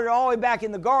really started all the way back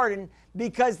in the garden,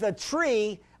 because the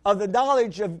tree of the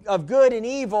knowledge of good and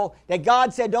evil that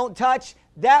God said don't touch,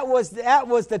 that was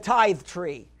the tithe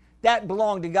tree. That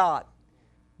belonged to God.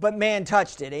 But man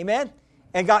touched it. Amen?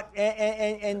 And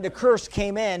the curse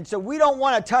came in. So we don't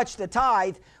want to touch the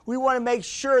tithe. We want to make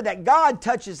sure that God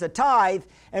touches the tithe,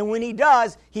 and when He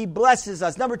does, He blesses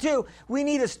us. Number 2, we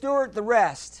need to steward the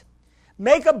rest.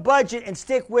 Make a budget and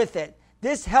stick with it.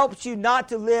 This helps you not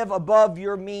to live above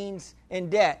your means in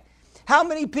debt. How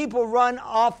many people run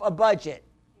off a budget?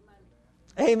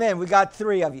 Amen. We got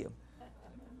 3 of you.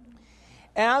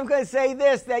 And I'm going to say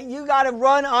this, that you got to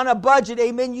run on a budget.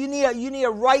 Amen. You need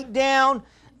to write down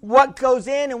what goes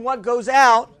in and what goes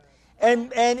out.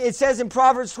 And it says in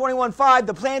Proverbs 21:5,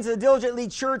 the plans of the diligent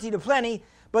lead surety to plenty,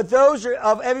 but those are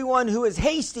of everyone who is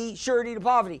hasty, surety to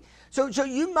poverty. So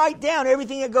you write down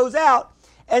everything that goes out,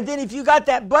 and then if you got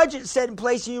that budget set in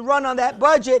place and you run on that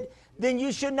budget, then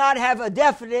you should not have a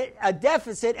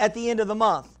deficit at the end of the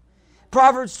month.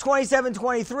 Proverbs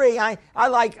 27:23, I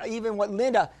like even what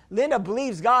Linda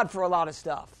believes God for a lot of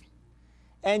stuff.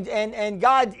 And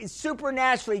God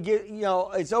supernaturally,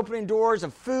 is opening doors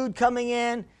of food coming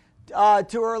in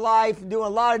to her life, doing a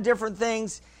lot of different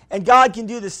things. And God can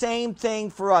do the same thing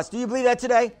for us. Do you believe that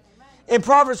today? Amen. In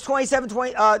Proverbs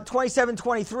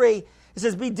 27:23, it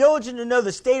says, be diligent to know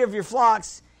the state of your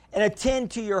flocks and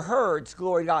attend to your herds.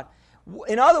 Glory to God.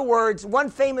 In other words, one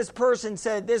famous person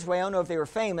said it this way. I don't know if they were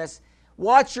famous.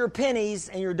 Watch your pennies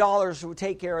and your dollars will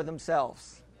take care of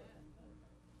themselves.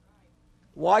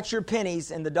 Watch your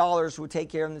pennies and the dollars will take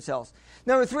care of themselves.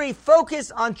 Number 3,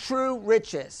 focus on true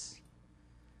riches.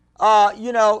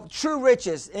 True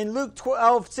riches. In Luke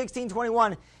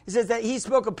 12:16-21, it says that he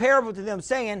spoke a parable to them,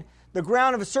 saying, the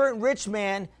ground of a certain rich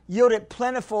man yielded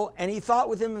plentiful, and he thought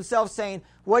within himself, saying,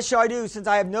 what shall I do, since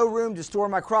I have no room to store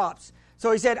my crops?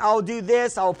 So he said, I will do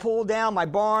this, I will pull down my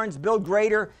barns, build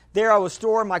greater. There I will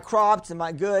store my crops and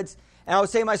my goods. And I will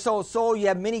say to my soul, you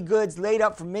have many goods laid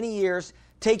up for many years.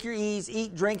 Take your ease,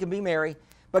 eat, drink, and be merry.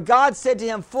 But God said to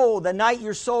him, fool, the night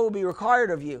your soul will be required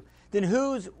of you. Then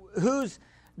whose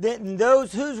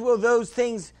will those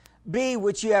things be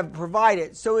which you have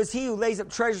provided? So is he who lays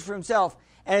up treasures for himself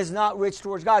and is not rich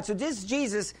towards God. So this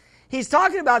Jesus, he's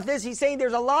talking about this. He's saying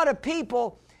there's a lot of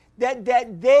people that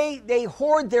they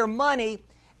hoard their money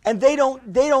and they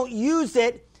don't use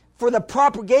it for the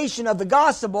propagation of the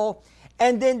gospel.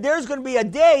 And then there's going to be a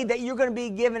day that you're going to be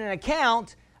given an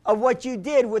account of what you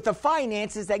did with the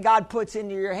finances that God puts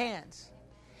into your hands.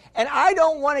 And I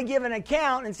don't want to give an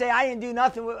account and say I didn't do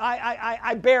nothing with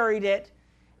I buried it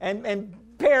and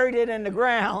buried it in the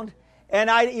ground. And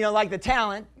like the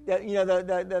talent,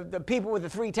 the people with the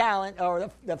 3 talent or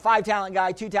the 5 talent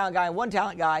guy, 2 talent guy, and 1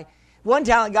 talent guy. 1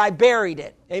 talent guy buried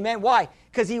it. Amen. Why?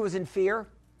 Because he was in fear.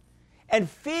 And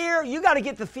fear, you got to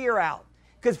get the fear out.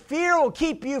 Because fear will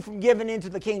keep you from giving into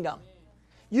the kingdom.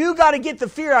 You got to get the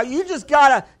fear out. You just got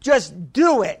to just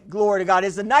do it. Glory to God.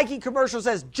 As the Nike commercial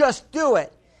says, just do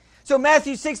it. So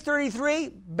Matthew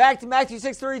 6:33, back to Matthew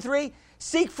 6:33,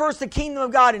 seek first the kingdom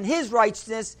of God and his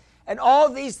righteousness, and all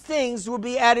these things will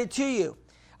be added to you.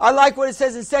 I like what it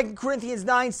says in 2 Corinthians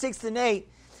 9:6-8.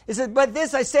 It says, but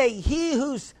this I say, he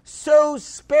who sows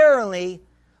sparingly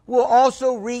will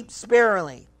also reap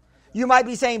sparingly. You might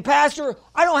be saying, Pastor,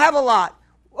 I don't have a lot.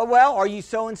 Well, are you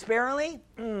sowing sparingly?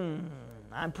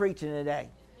 I'm preaching today.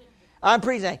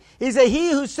 He said,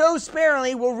 he who sows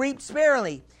sparingly will reap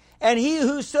sparingly, and he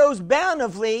who sows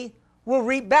bountifully will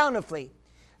reap bountifully.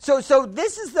 So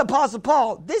this is the Apostle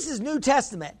Paul. This is New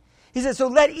Testament. He says, so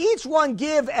let each one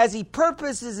give as he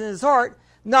purposes in his heart,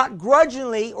 not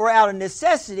grudgingly or out of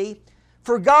necessity,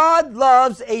 for God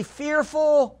loves a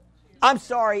cheerful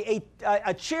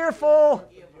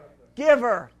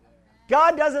giver.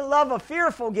 God doesn't love a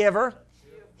fearful giver.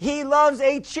 He loves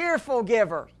a cheerful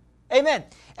giver. Amen.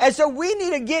 And so we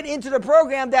need to get into the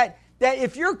program that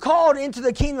if you're called into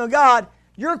the kingdom of God,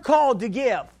 you're called to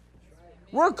give.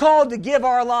 We're called to give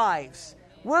our lives.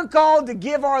 We're called to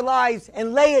give our lives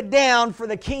and lay it down for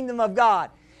the kingdom of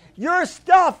God. Your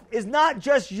stuff is not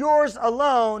just yours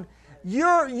alone. You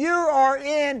are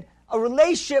in a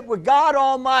relationship with God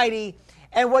Almighty,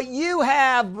 and what you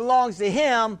have belongs to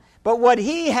Him, but what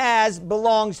He has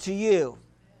belongs to you.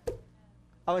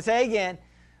 I'm going to say again,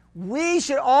 we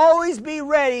should always be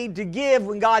ready to give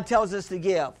when God tells us to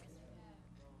give.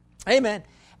 Amen.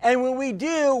 And when we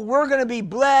do, we're going to be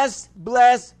blessed,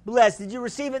 blessed, blessed. Did you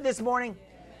receive it this morning?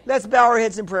 Let's bow our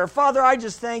heads in prayer. Father, I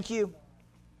just thank you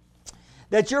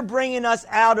that you're bringing us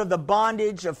out of the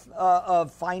bondage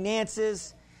of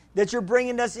finances, that you're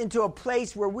bringing us into a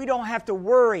place where we don't have to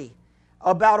worry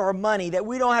about our money, that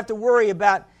we don't have to worry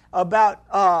about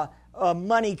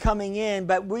money coming in,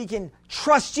 but we can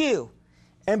trust you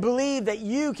and believe that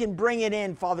you can bring it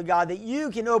in, Father God, that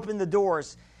you can open the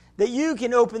doors, that you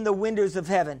can open the windows of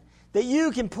heaven, that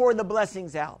you can pour the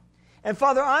blessings out. And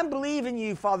Father, I'm believing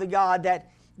you, Father God, that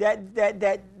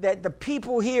the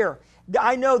people here,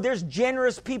 I know there's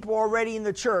generous people already in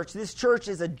the church. This church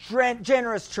is a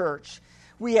generous church.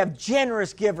 We have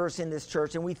generous givers in this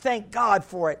church, and we thank God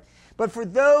for it. But for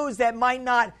those that might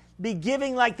not be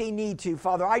giving like they need to,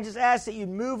 Father, I just ask that you'd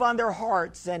move on their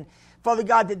hearts, and Father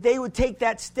God, that they would take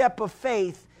that step of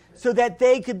faith so that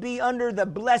they could be under the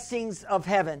blessings of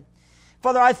heaven.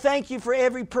 Father, I thank you for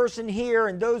every person here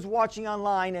and those watching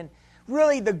online, and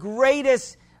really the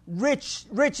greatest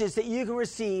riches that you can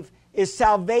receive is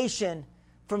salvation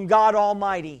from God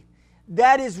Almighty.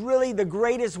 That is really the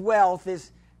greatest wealth,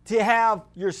 is to have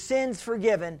your sins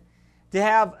forgiven, to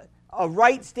have a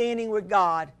right standing with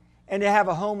God, and to have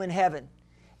a home in heaven.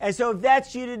 And so if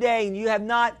that's you today and you have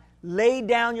not laid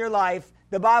down your life,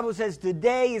 the Bible says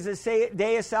today is a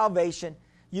day of salvation.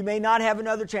 You may not have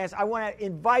another chance. I want to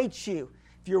invite you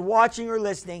if you're watching or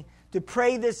listening, to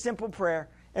pray this simple prayer,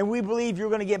 and we believe you're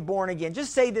going to get born again.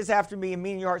 Just say this after me and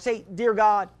mean in your heart. Say, Dear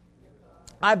God,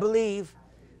 I believe,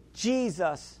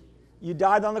 Jesus, you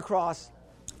died on the cross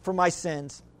for my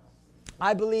sins.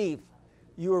 I believe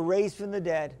you were raised from the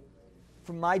dead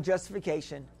for my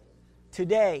justification.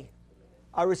 Today,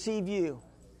 I receive you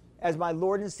as my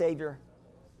Lord and Savior.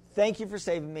 Thank you for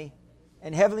saving me.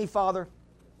 And Heavenly Father,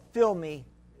 fill me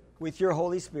with your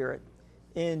Holy Spirit.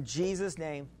 In Jesus'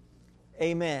 name,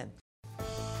 amen.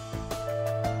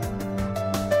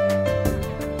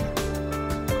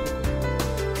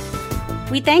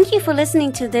 We thank you for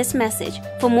listening to this message.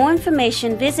 For more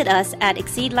information, visit us at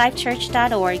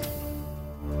exceedlifechurch.org.